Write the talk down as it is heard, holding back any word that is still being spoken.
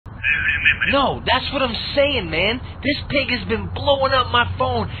No, that's what I'm saying, man. This pig has been blowing up my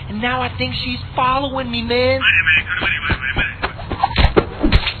phone, and now I think she's following me, man.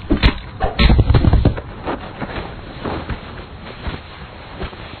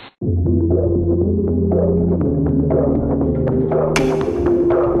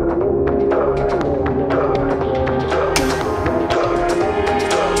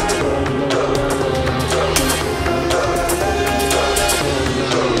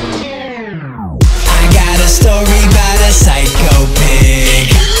 Story about a psycho pig.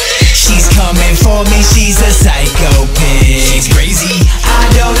 She's coming for me, she's a psycho pig. She's crazy, I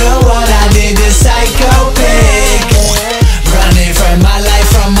don't know what I did to psycho pig. Running for my life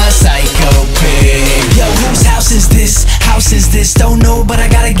from a psycho pig. Yo, whose house is this? House is this? Don't know, but I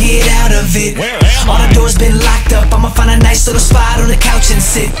gotta get out of it. All the doors been locked up, I'ma find a nice little spot on the couch and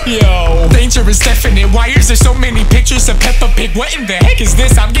sit. Yo, danger is definite. Why is there so many pictures of Peppa Pig? What in the heck is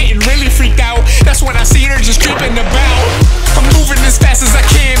this? I'm getting really freaked out. That's when I see her just creeping about. I'm moving as fast as I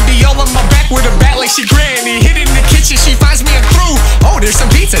can be, all on my back with a bat like she granny. Hid in the kitchen, she finds me and through. Oh, there's some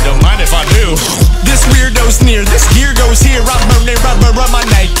pizza, don't mind if I do. This weirdo's near, this gear goes here. I'm burning rubber on my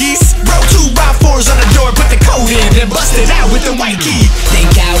Nikes. Bro, 2x4s on the door, put the code in and bust it out with the white key.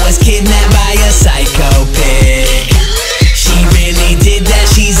 Think I was kidnapped by a psycho pig. She really did that,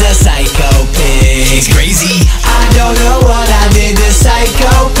 she's a psycho pig. She's crazy, I don't know what I did to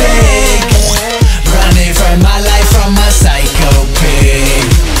psycho pig. Running for my life from a psycho pig.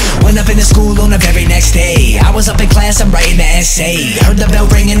 Went up in the school on the very next day. I was up in class, I'm writing the essay. Heard the bell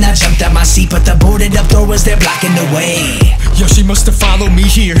ring and I jumped out my seat, but the boarded up door was there blocking the way. Yo, she must have followed me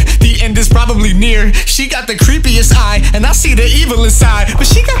here. The end is probably near. She got the creepiest eye, and I see the evil inside, but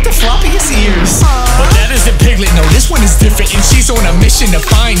she got the floppiest ears. But that isn't Piglet, no, this one is different, and she's on a mission to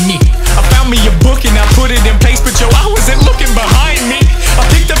find me. I found me a book and I put it in place, but yo, I wasn't looking behind me. I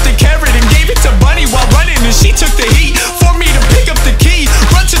picked up the carrot and gave it to Bunny while running, and she took the heat for me to pick up the key.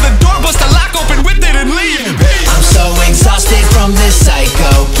 Run to the door, bust the lock open with it and leave. I'm so exhausted from this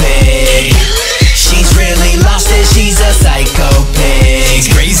psycho pig. She's really lost it, she's a psycho pig.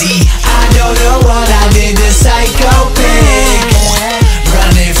 She's crazy, I don't know what I did to psycho pig.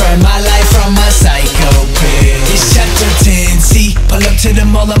 Running for my life from a psycho pig. It's chapter 10, see, pull up to the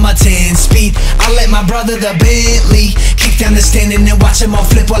mall on my 10 speed. I let my brother the Bentley kick down the stand and then watch him all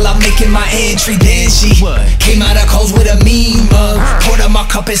flip while I'm making my entry. Then she came out of Coles with a mean mug, poured up my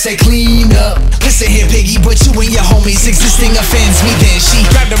cup and said clean up. Listen here Piggy, but you and your homies existing offends me. Then she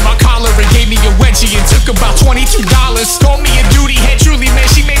grabbed my collar and gave me a wedgie and took about $22. Told me a duty head, truly man,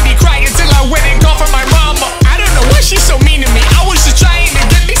 she made me cry until I went and called for my mama. I don't know why she's so mean to me. I was just trying to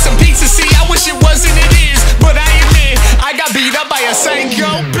get me some pizza. See, I wish it wasn't, it is, but I admit I got beat up by a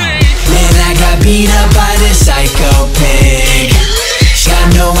psycho pig. Man, I got beat up by this psycho pig.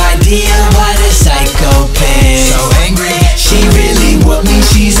 Got no idea why this psycho pig so angry. She really whooped me,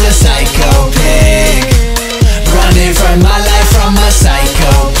 she's a psycho pig. Running for my life from a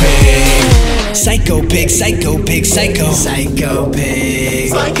psycho pig. Psycho pig, psycho pig, psycho. Psycho pig.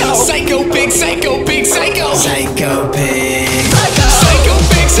 Psycho. Psycho pig, psycho pig, psycho. Psycho pig. Psycho. Psycho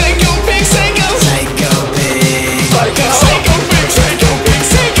pig, psycho pig, psycho. Psycho pig. Psycho. Psycho pig, psycho pig,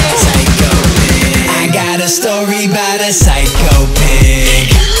 psycho. Psycho pig. I got a story about a psycho pig.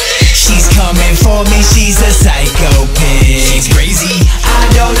 She's coming for me, she's a psycho pig. She's crazy, I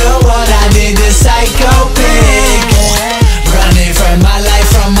don't know what I did to psycho pig. Running for my life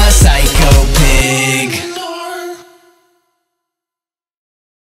from a psycho pig.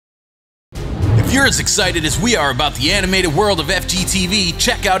 If you're as excited as we are about the animated world of FGTeeV,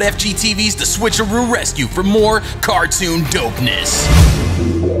 check out FGTeeV's The Switcheroo Rescue for more cartoon dopeness.